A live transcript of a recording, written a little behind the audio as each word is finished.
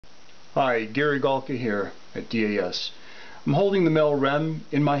Hi, Gary Galka here at DAS. I'm holding the Mel-Rem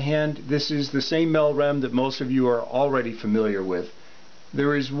in my hand. This is the same Mel-Rem that most of you are already familiar with.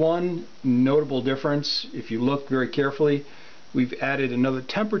 There is one notable difference. If you look very carefully, we've added another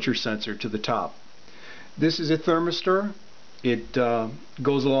temperature sensor to the top. This is a thermistor. It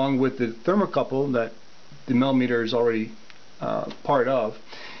goes along with the thermocouple that the Mel-meter is already part of.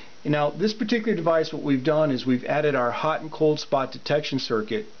 Now, this particular device, what we've done is we've added our hot and cold spot detection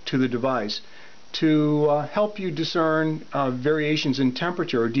circuit to the device to help you discern variations in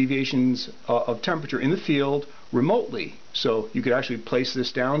temperature or deviations of temperature in the field remotely. So you could actually place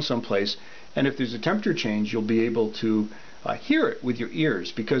this down someplace, and if there's a temperature change, you'll be able to hear it with your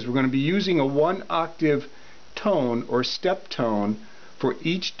ears, because we're going to be using a 1-octave tone or step tone for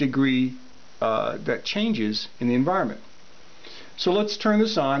each degree that changes in the environment. So let's turn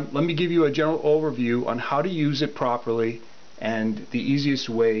this on. Let me give you a general overview on how to use it properly and the easiest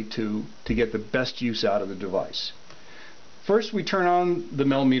way to get the best use out of the device. First, we turn on the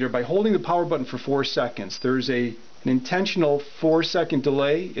Mel-meter by holding the power button for 4 seconds. There's an intentional 4-second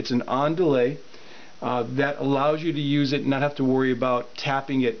delay. It's an on delay that allows you to use it and not have to worry about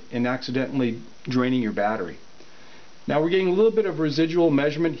tapping it and accidentally draining your battery. Now we're getting a little bit of residual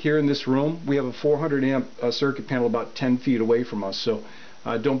measurement here in this room. We have a 400 amp circuit panel about 10 feet away from us, so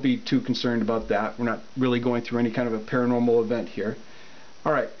don't be too concerned about that. We're not really going through any kind of a paranormal event here.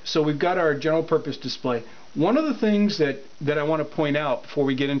 Alright, so we've got our general purpose display. One of the things that I want to point out before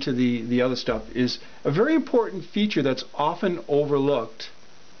we get into the other stuff is a very important feature that's often overlooked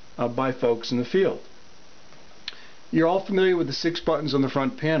by folks in the field. You're all familiar with the 6 buttons on the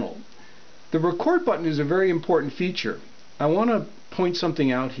front panel. The record button is a very important feature. I want to point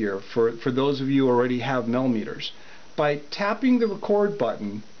something out here for those of you who already have Mel-meters. By tapping the record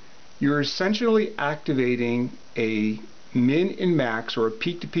button, you're essentially activating a min and max, or a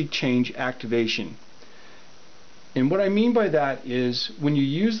peak-to-peak change activation. And what I mean by that is, when you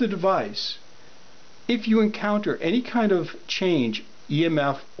use the device, if you encounter any kind of change,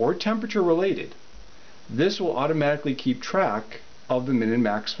 EMF or temperature related, this will automatically keep track of the min and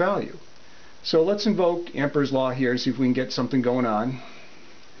max value. So let's invoke Ampere's law here, see if we can get something going on.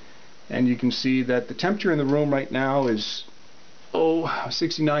 And you can see that the temperature in the room right now is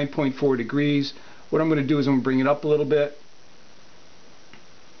 69.4 degrees. What I'm going to do is I'm going to bring it up a little bit.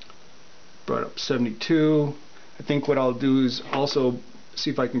 Brought up 72. I think what I'll do is also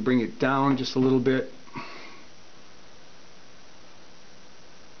see if I can bring it down just a little bit.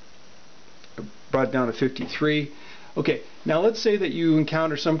 I brought it down to 53. Okay, now let's say that you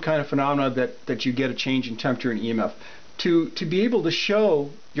encounter some kind of phenomena that you get a change in temperature and EMF. To be able to show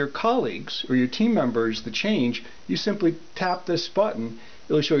your colleagues or your team members the change, you simply tap this button.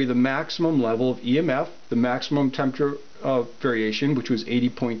 It'll show you the maximum level of EMF, the maximum temperature variation, which was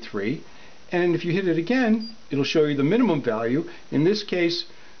 80.3, and if you hit it again, it'll show you the minimum value. In this case,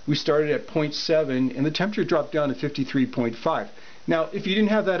 we started at 0.7 and the temperature dropped down to 53.5. Now, if you didn't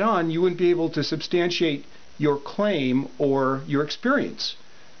have that on, you wouldn't be able to substantiate your claim or your experience.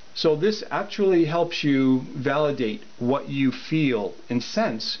 So this actually helps you validate what you feel and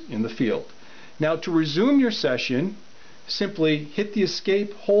sense in the field. Now, to resume your session, simply hit the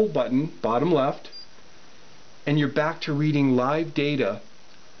escape hold button, bottom left, and you're back to reading live data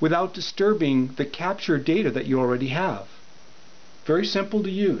without disturbing the captured data that you already have. Very simple to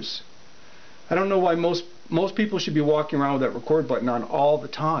use. I don't know why most people should be walking around with that record button on all the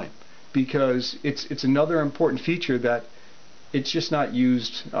time, because it's another important feature that it's just not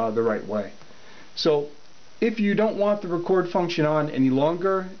used the right way. So if you don't want the record function on any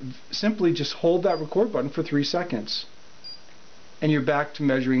longer, simply just hold that record button for 3 seconds and you're back to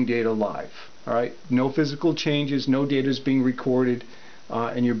measuring data live. Alright, no physical changes, no data is being recorded,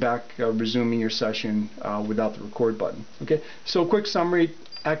 and you're back resuming your session without the record button. Okay, so quick summary: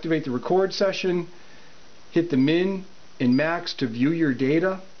 activate the record session, hit the min and max to view your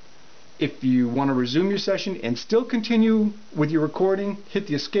data. If you want to resume your session and still continue with your recording, hit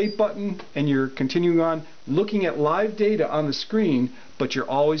the escape button and you're continuing on looking at live data on the screen, but you're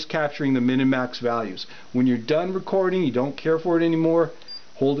always capturing the min and max values. When you're done recording, you don't care for it anymore,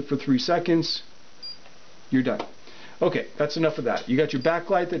 hold it for 3 seconds, you're done. Okay, that's enough of that. You got your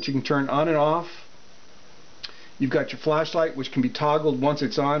backlight that you can turn on and off. You've got your flashlight, which can be toggled once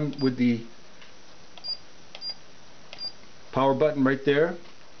it's on with the power button right there.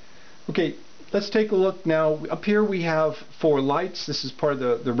 Okay, let's take a look now. Up here we have 4 lights. This is part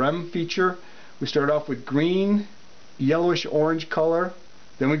of the REM feature. We start off with green, yellowish orange color,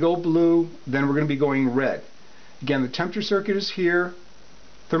 then we go blue, then we're going to be going red. Again, the temperature circuit is here.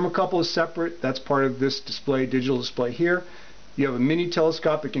 Thermocouple is separate. That's part of this display, digital display here. You have a mini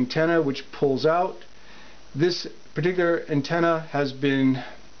telescopic antenna which pulls out. This particular antenna has been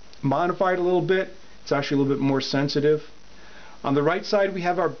modified a little bit. It's actually a little bit more sensitive. On the right side we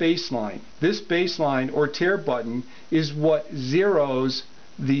have our baseline. This baseline or tare button is what zeroes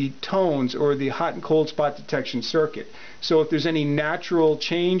the tones or the hot and cold spot detection circuit. So if there's any natural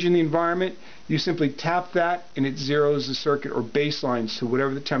change in the environment, you simply tap that and it zeroes the circuit or baselines to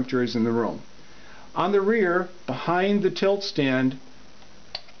whatever the temperature is in the room. On the rear, behind the tilt stand,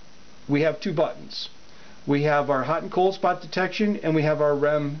 we have two buttons. We have our hot and cold spot detection and we have our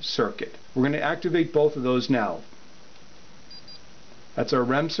REM circuit. We're going to activate both of those now. That's our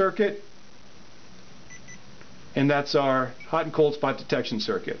REM circuit, and that's our hot and cold spot detection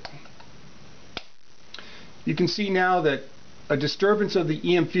circuit. You can see now that a disturbance of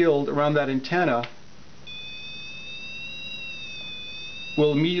the EM field around that antenna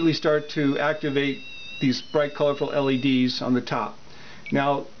will immediately start to activate these bright colorful LEDs on the top.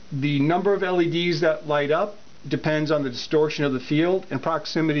 Now the number of LEDs that light up depends on the distortion of the field and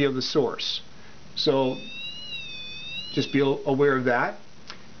proximity of the source. So just be aware of that.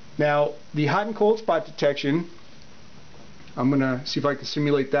 Now the hot and cold spot detection, I'm going to see if I can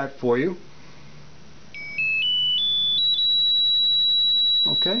simulate that for you.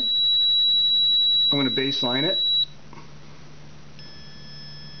 Okay. I'm going to baseline it.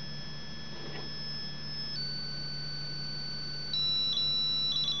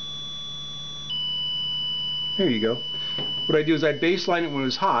 There you go. What I do is I baseline it when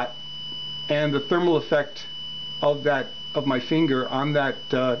it's hot, and the thermal effect of my finger on that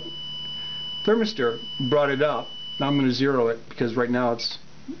thermistor brought it up. Now I'm going to zero it because right now it's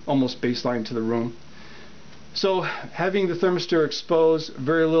almost baseline to the room. So having the thermistor exposed,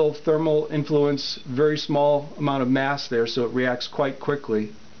 very little thermal influence, very small amount of mass there, so it reacts quite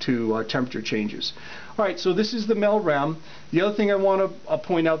quickly to temperature changes. Alright, so this is the Mel-Rem. The other thing I want to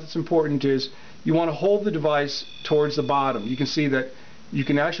point out that's important is you want to hold the device towards the bottom. You can see that you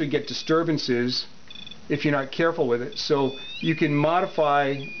can actually get disturbances if you're not careful with it. So you can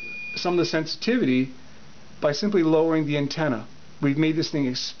modify some of the sensitivity by simply lowering the antenna. We've made this thing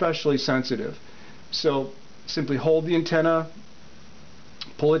especially sensitive. So simply hold the antenna,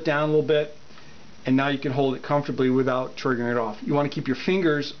 pull it down a little bit, and now you can hold it comfortably without triggering it off. You want to keep your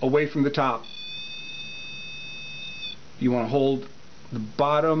fingers away from the top. You want to hold the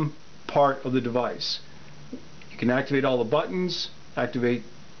bottom part of the device. You can activate all the buttons, activate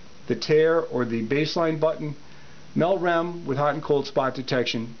the tare or the baseline button. Mel-Rem with hot and cold spot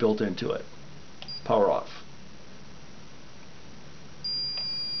detection built into it. Power off.